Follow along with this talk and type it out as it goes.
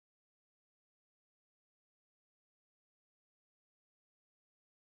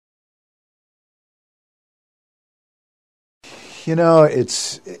You know,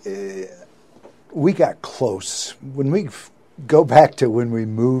 we got close. When we go back to when we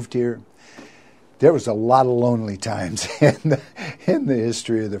moved here, there was a lot of lonely times in the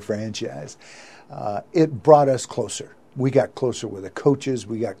history of the franchise. It brought us closer. We got closer with the coaches.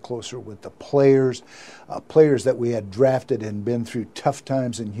 We got closer with the players. Players that we had drafted and been through tough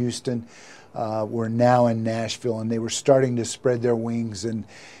times in Houston were now in Nashville, and they were starting to spread their wings, and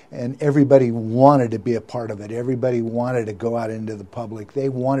everybody wanted to be a part of it. Everybody wanted to go out into the public. They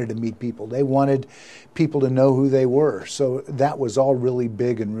wanted to meet people. They wanted people to know who they were. So that was all really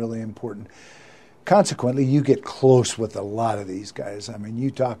big and really important. Consequently, you get close with a lot of these guys. I mean, you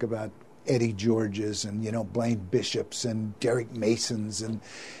talk about Eddie Georges and, Blaine Bishops and Derek Masons, and,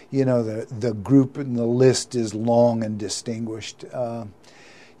 the group and the list is long and distinguished.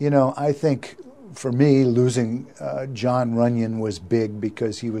 I think for me, losing John Runyon was big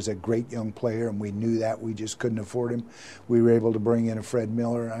because he was a great young player, and we knew that. We just couldn't afford him. We were able to bring in a Fred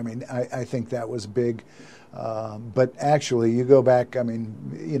Miller. I mean, I think that was big. But actually, you go back, I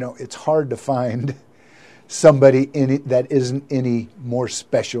mean, it's hard to find somebody in it that isn't any more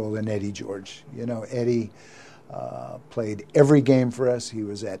special than Eddie George. Eddie played every game for us. He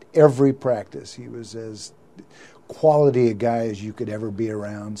was at every practice. He was as quality a guy as you could ever be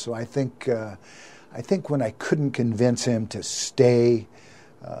around. So I think when I couldn't convince him to stay,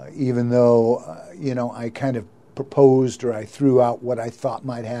 even though I kind of proposed or I threw out what I thought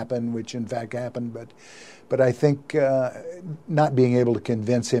might happen, which in fact happened, but I think not being able to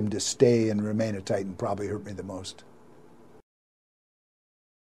convince him to stay and remain a Titan probably hurt me the most.